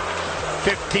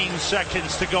 15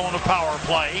 seconds to go on the power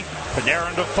play.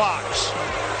 Panarin to Fox.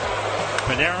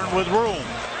 Panarin with room.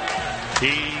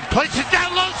 He plays it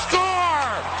down low,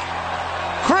 score!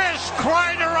 Chris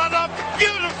Kreider on a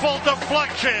beautiful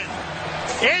deflection.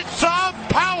 It's a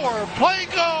power play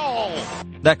goal.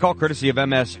 That call courtesy of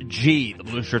MSG. The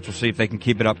Blue Shirts will see if they can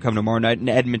keep it up come tomorrow night in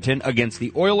Edmonton against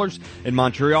the Oilers. In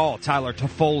Montreal, Tyler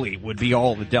Toffoli would be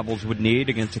all the Devils would need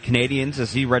against the Canadiens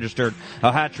as he registered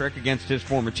a hat trick against his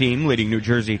former team, leading New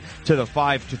Jersey to the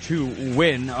 5-2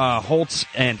 win. Holtz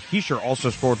and Heischer also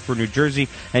scored for New Jersey,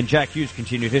 and Jack Hughes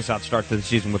continued his hot start to the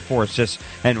season with 4 assists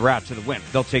and wrapped to the win.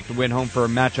 They'll take the win home for a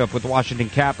matchup with the Washington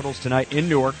Capitals tonight in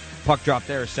Newark. Puck drop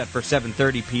there is set for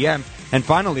 7:30 p.m. And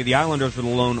finally, the Islanders were the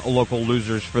lone local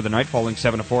losers for the night, falling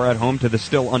 7-4 at home to the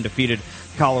still undefeated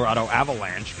Colorado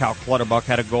Avalanche. Cal Clutterbuck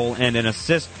had a goal and an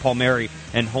assist. Palmieri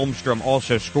and Holmstrom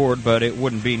also scored, but it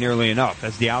wouldn't be nearly enough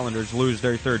as the Islanders lose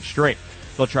their 3rd straight.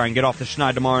 They'll try and get off the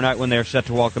schneid tomorrow night when they're set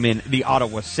to welcome in the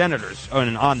Ottawa Senators.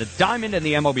 And on the diamond in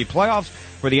the MLB playoffs,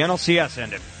 where the NLCS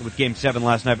ended with Game 7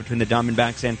 last night between the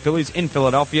Diamondbacks and Phillies in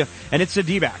Philadelphia. And it's the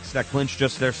D-backs that clinched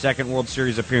just their 2nd World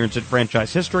Series appearance in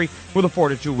franchise history with a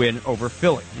 4-2 win over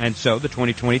Philly. And so the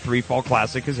 2023 Fall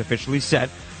Classic is officially set.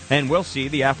 And we'll see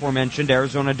the aforementioned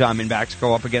Arizona Diamondbacks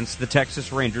go up against the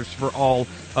Texas Rangers for all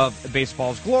of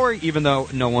baseball's glory, even though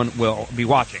no one will be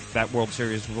watching. That World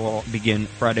Series will begin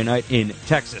Friday night in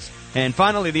Texas. And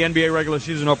finally, the NBA regular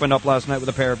season opened up last night with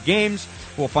a pair of games.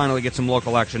 We'll finally get some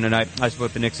local action tonight, as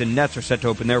both the Knicks and Nets are set to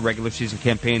open their regular season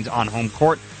campaigns on home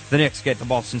court. The Knicks get the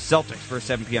Boston Celtics for a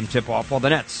 7 p.m. tip-off, while the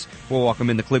Nets will welcome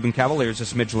in the Cleveland Cavaliers a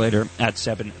smidge later at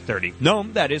 7:30.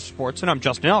 Noam, that is sports, and I'm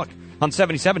Justin Ellick on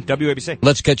 77 WABC.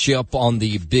 Let's catch you up on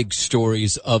the big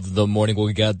stories of the morning.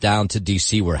 We'll get down to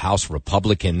D.C., where House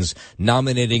Republicans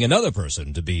nominating another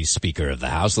person to be Speaker of the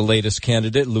House, the latest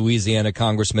candidate, Louisiana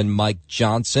Congressman Mike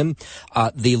Johnson.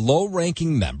 The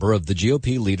low-ranking member of the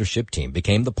GOP leadership team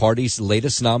became the party's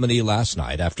latest nominee last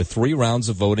night. After 3 rounds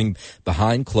of voting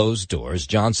behind closed doors,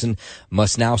 Johnson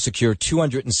must now secure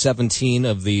 217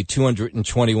 of the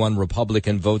 221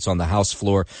 Republican votes on the House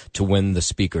floor to win the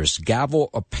Speaker's gavel.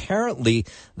 Apparently,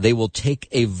 they will take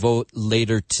a vote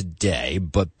later today,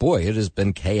 but boy, it has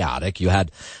been chaotic. You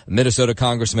had Minnesota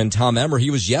Congressman Tom Emmer. He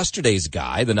was yesterday's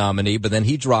guy, the nominee, but then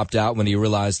he dropped out when he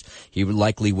realized he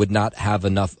likely would not have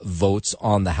enough votes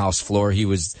on the House floor.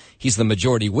 He's the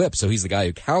majority whip, so he's the guy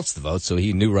who counts the votes, so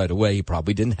he knew right away he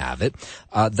probably didn't have it.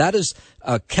 That is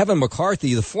Kevin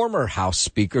McCarthy, the former House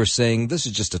Speaker, saying this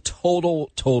is just a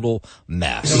total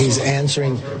mess. He's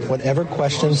answering whatever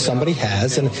questions somebody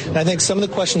has, and I think some of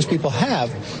the questions people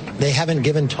have, they haven't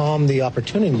given Tom the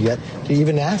opportunity yet to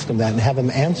even ask him that and have him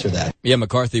answer that. Yeah,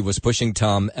 McCarthy was pushing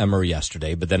Tom Emmer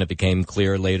yesterday, but then it became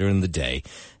clear later in the day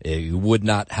he would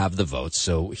not have the votes,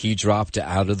 so he dropped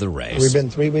out of the race. We've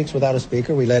been 3 weeks without a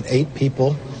speaker. We let 8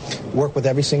 people work with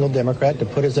every single Democrat to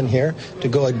put us in here to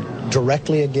go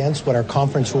directly against what our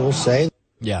conference rules say.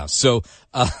 Yeah, so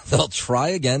they'll try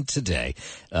again today.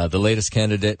 The latest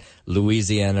candidate,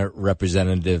 Louisiana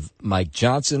Representative Mike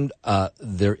Johnson,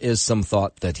 there is some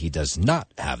thought that he does not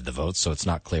have the votes, so it's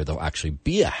not clear there'll actually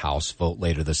be a House vote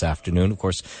later this afternoon. Of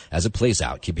course, as it plays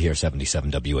out, keep it here,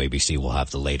 77 WABC will have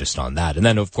the latest on that. And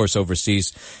then, of course,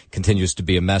 overseas continues to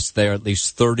be a mess there. At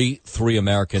least 33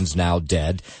 Americans now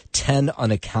dead, 10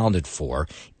 unaccounted for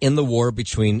in the war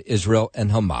between Israel and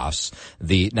Hamas.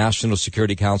 The National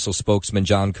Security Council spokesman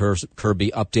John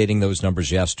Kirby updating those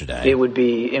numbers yesterday. It would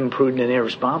be imprudent and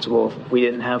irresponsible if we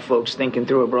didn't have folks thinking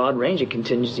through a broad range of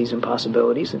contingencies and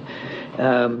possibilities,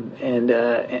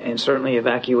 and certainly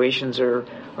evacuations are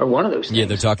one of those things. Yeah,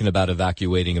 they're talking about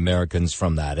evacuating Americans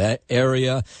from that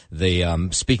area. They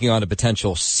speaking on a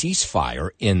potential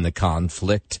ceasefire in the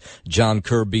conflict. John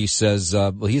Kirby says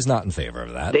he's not in favor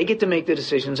of that. They get to make the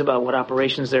decisions about what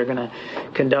operations they're going to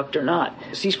conduct or not.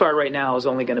 A ceasefire right now is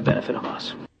only going to benefit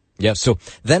Hamas. Yeah, so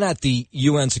then at the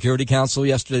UN Security Council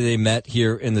yesterday, they met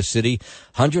here in the city,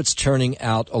 hundreds turning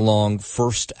out along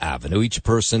First Avenue, each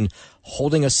person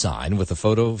holding a sign with a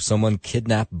photo of someone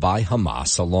kidnapped by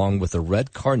Hamas, along with a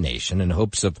red carnation, in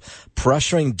hopes of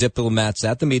pressuring diplomats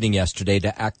at the meeting yesterday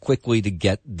to act quickly to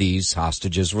get these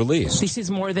hostages released. This is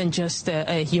more than just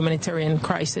a humanitarian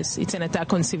crisis. It's an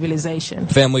attack on civilization.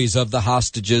 Families of the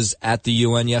hostages at the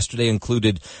UN yesterday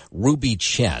included Ruby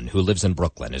Chen, who lives in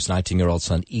Brooklyn. His 19-year-old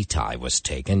son Itai was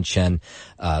taken. Chen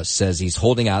says he's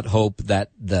holding out hope that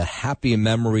the happy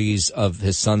memories of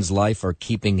his son's life are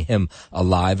keeping him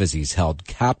alive as he's held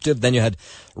captive. Then you had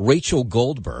Rachel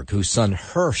Goldberg, whose son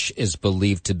Hirsch is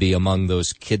believed to be among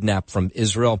those kidnapped from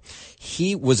Israel.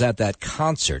 He was at that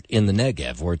concert in the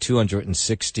Negev where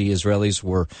 260 Israelis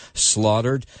were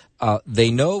slaughtered.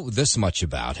 They know this much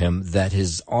about him, that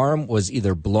his arm was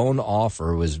either blown off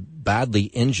or was badly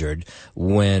injured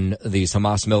when these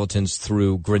Hamas militants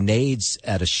threw grenades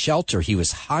at a shelter he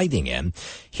was hiding in.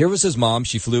 Here was his mom.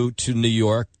 She flew to New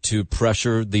York to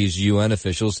pressure these UN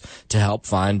officials to help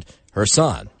find her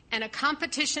son. In a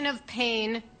competition of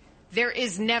pain, there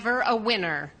is never a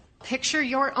winner. Picture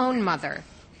your own mother,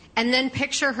 and then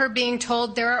picture her being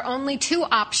told there are only 2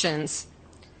 options.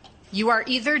 You are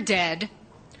either dead,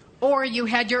 or you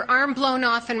had your arm blown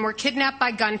off and were kidnapped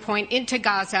by gunpoint into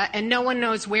Gaza and no one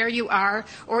knows where you are,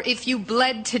 or if you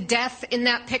bled to death in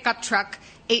that pickup truck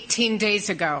 18 days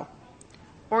ago,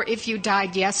 or if you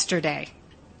died yesterday,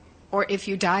 or if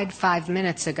you died 5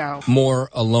 minutes ago. More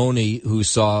Aloni, who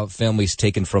saw families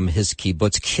taken from his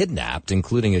kibbutz kidnapped,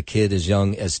 including a kid as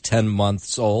young as 10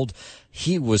 months old.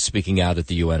 He was speaking out at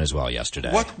the UN as well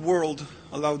yesterday. What world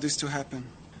allowed this to happen?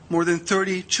 More than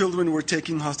 30 children were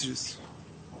taken hostages.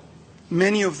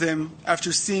 Many of them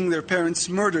after seeing their parents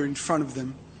murdered in front of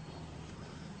them.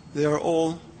 They are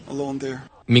all alone there.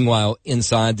 Meanwhile,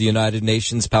 inside the United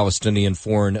Nations, Palestinian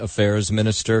Foreign Affairs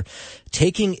Minister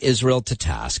taking Israel to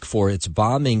task for its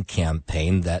bombing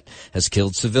campaign that has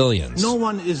killed civilians. No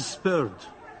one is spared.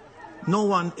 No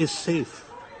one is safe.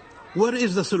 Where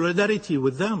is the solidarity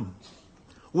with them?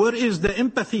 Where is the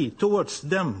empathy towards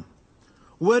them?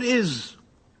 Where is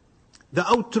the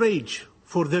outrage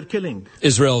for their killing?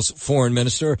 Israel's foreign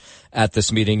minister at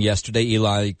this meeting yesterday,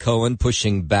 Eli Cohen,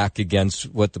 pushing back against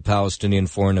what the Palestinian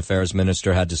foreign affairs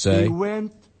minister had to say. They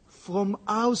went from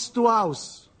house to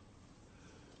house,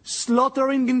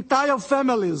 slaughtering entire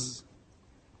families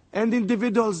and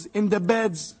individuals in the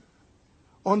beds,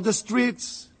 on the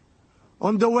streets,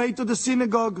 on the way to the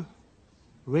synagogue,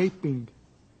 raping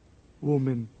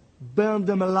women, burned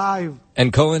them alive.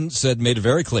 And Cohen made it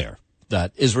very clear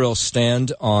that Israel's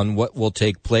stand on what will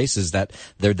take place is that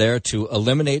they're there to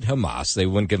eliminate Hamas. They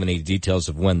wouldn't give any details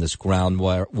of when this ground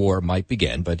war might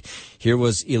begin, but here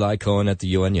was Eli Cohen at the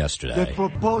UN yesterday. The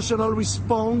proportional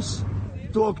response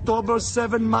to October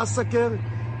 7 massacre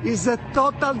is a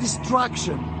total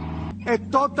destruction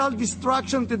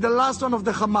to the last one of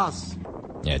the Hamas.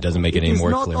 Yeah, it doesn't make it any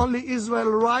more clear. It's not only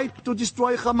Israel's right to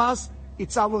destroy Hamas,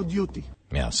 it's our duty.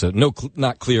 Yeah, so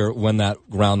not clear when that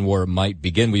ground war might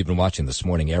begin. We've been watching this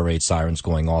morning air raid sirens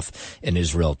going off in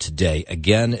Israel today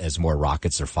again as more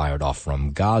rockets are fired off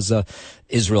from Gaza.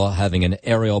 Israel having an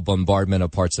aerial bombardment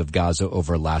of parts of Gaza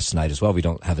over last night as well. We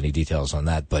don't have any details on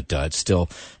that, but it's still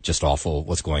just awful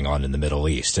what's going on in the Middle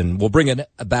East. And we'll bring it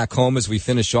back home as we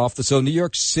finish off. So New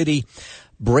York City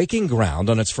breaking ground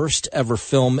on its first ever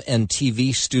film and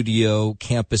TV studio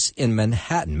campus in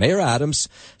Manhattan. Mayor Adams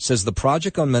says the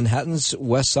project on Manhattan's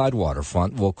West Side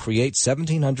waterfront will create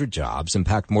 1,700 jobs,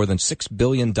 impact more than $6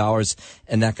 billion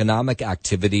in economic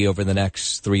activity over the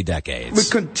next 3 decades. We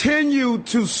continue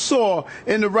to soar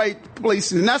in the right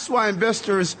places, and that's why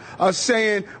investors are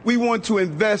saying we want to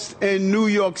invest in New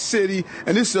York City,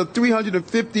 and this is a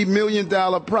 $350 million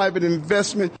private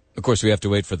investment. Of course, we have to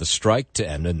wait for the strike to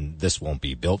end, and this won't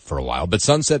be built for a while. But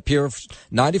Sunset Pier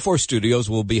 94 Studios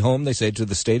will be home, they say, to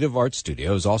the state-of-art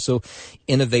studios, also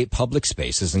innovate public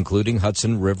spaces, including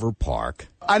Hudson River Park.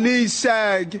 I need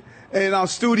SAG in our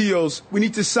studios. We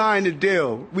need to sign the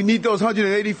deal. We need those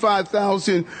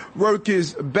 185,000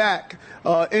 workers back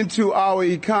into our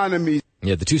economy.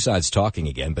 Yeah, the two sides talking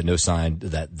again, but no sign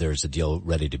that there's a deal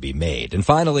ready to be made. And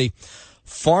finally,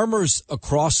 farmers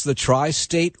across the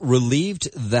tri-state relieved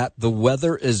that the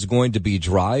weather is going to be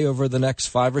dry over the next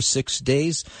 5 or 6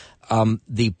 days.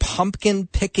 The pumpkin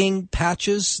picking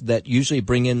patches that usually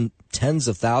bring in tens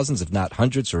of thousands, if not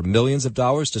hundreds or millions of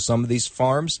dollars to some of these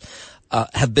farms,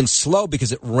 have been slow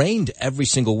because it rained every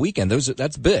single weekend.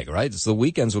 That's big, right? It's the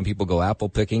weekends when people go apple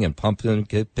picking and pumpkin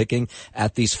picking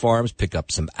at these farms, pick up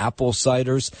some apple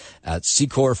ciders at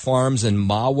Secor Farms in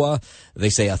Mahwah. They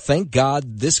say, thank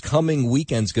God this coming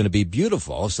weekend's going to be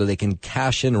beautiful so they can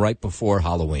cash in right before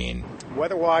Halloween.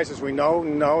 Weather-wise, as we know,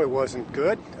 no, it wasn't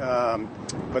good.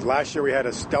 But last year we had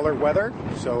a stellar weather,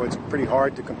 so it's pretty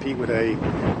hard to compete with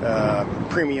a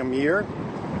premium year.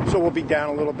 So we'll be down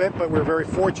a little bit, but we're very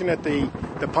fortunate.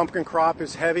 The pumpkin crop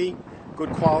is heavy,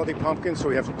 good quality pumpkin, so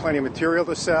we have plenty of material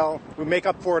to sell. We make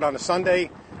up for it on a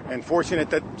Sunday, and fortunate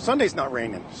that Sunday's not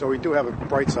raining, so we do have a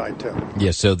bright side too.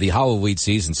 Yeah, so the Halloween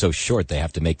season's so short they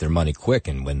have to make their money quick,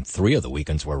 and when 3 of the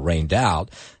weekends were rained out,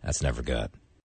 that's never good.